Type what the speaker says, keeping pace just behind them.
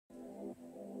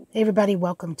Hey everybody,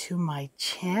 welcome to my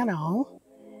channel,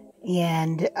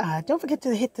 and don't forget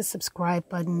to hit the subscribe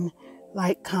button,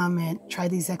 like, comment, try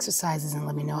these exercises, and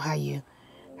let me know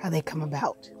how they come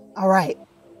about. All right,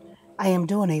 I am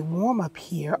doing a warm-up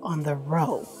here on the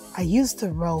row. I use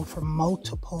the row for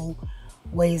multiple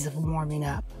ways of warming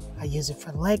up. I use it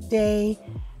for leg day.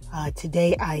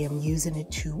 Today I am using it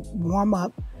to warm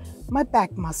up my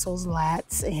back muscles,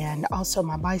 lats, and also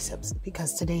my biceps,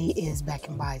 because today is back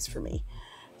and bis for me.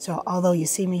 So although you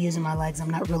see me using my legs, I'm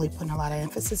not really putting a lot of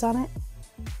emphasis on it.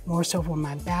 More so for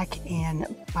my back and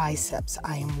biceps,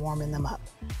 I am warming them up.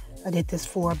 I did this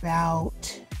for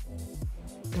about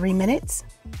 3 minutes.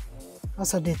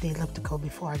 Also did the elliptical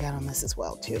before I got on this as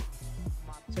well too.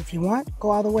 So if you want,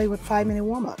 go all the way with 5-minute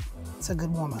warm up. It's a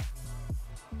good warm up.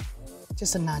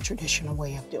 Just a non-traditional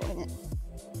way of doing it.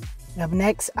 Up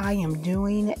next, I am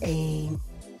doing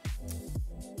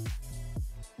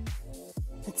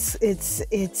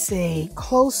it's a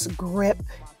close grip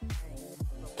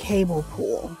cable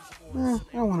pull. I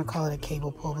don't want to call it a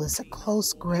cable pull, but it's a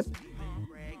close grip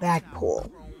back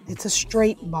pull. It's a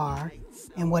straight bar,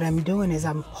 and what I'm doing is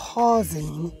I'm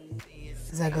pausing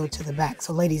as I go to the back.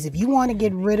 So ladies, if you want to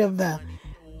get rid of the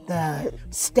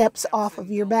steps off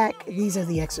of your back, these are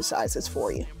the exercises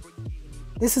for you.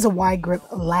 This is a wide grip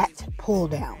lat pull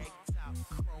down.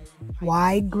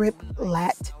 Wide grip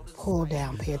lat pull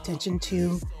down. Pay attention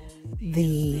to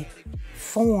the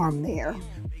form there.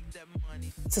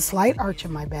 It's a slight arch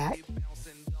in my back,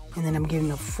 and then I'm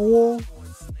getting a full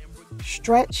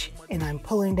stretch, and I'm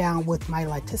pulling down with my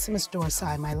latissimus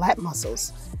dorsi, my lat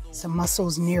muscles, some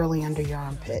muscles nearly under your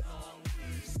armpit.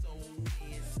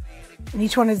 And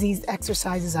each one of these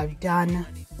exercises I've done,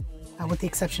 with the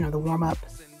exception of the warm-up,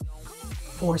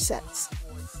 4 sets.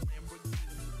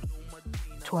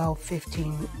 12,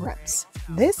 15 reps.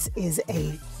 This is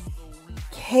a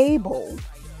cable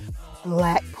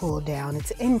lat pull down.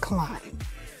 It's incline.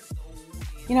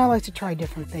 You know, I like to try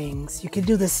different things. You could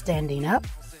do this standing up,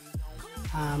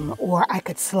 or I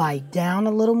could slide down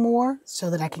a little more so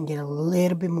that I can get a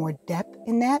little bit more depth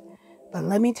in that. But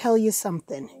let me tell you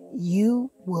something.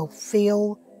 You will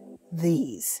feel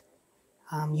these.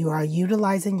 You are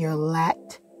utilizing your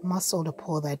lat muscle to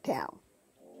pull that down.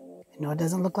 I know it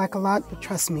doesn't look like a lot, but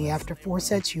trust me, after 4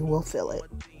 sets, you will feel it.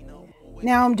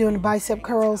 Now I'm doing the bicep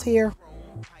curls here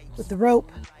with the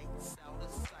rope.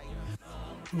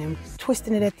 And I'm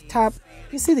twisting it at the top.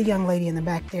 You see the young lady in the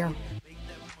back there?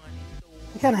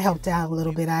 I kind of helped out a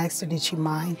little bit. I asked her, did she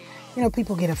mind? You know,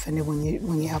 people get offended when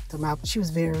you help them out, but she was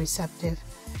very receptive.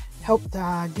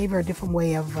 Gave her a different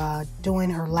way of doing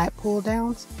her lat pull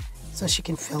downs so she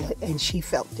can feel it, and she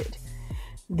felt it.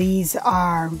 These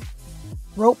are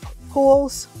rope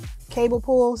pulls, cable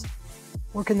pulls,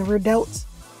 working the rear delts.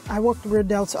 I work the rear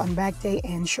delts on back day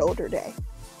and shoulder day.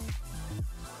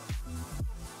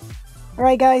 All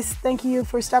right, guys, thank you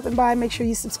for stopping by. Make sure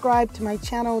you subscribe to my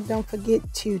channel. Don't forget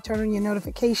to turn on your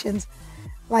notifications,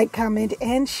 like, comment,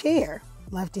 and share.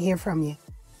 Love to hear from you.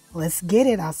 Let's get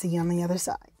it. I'll see you on the other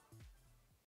side.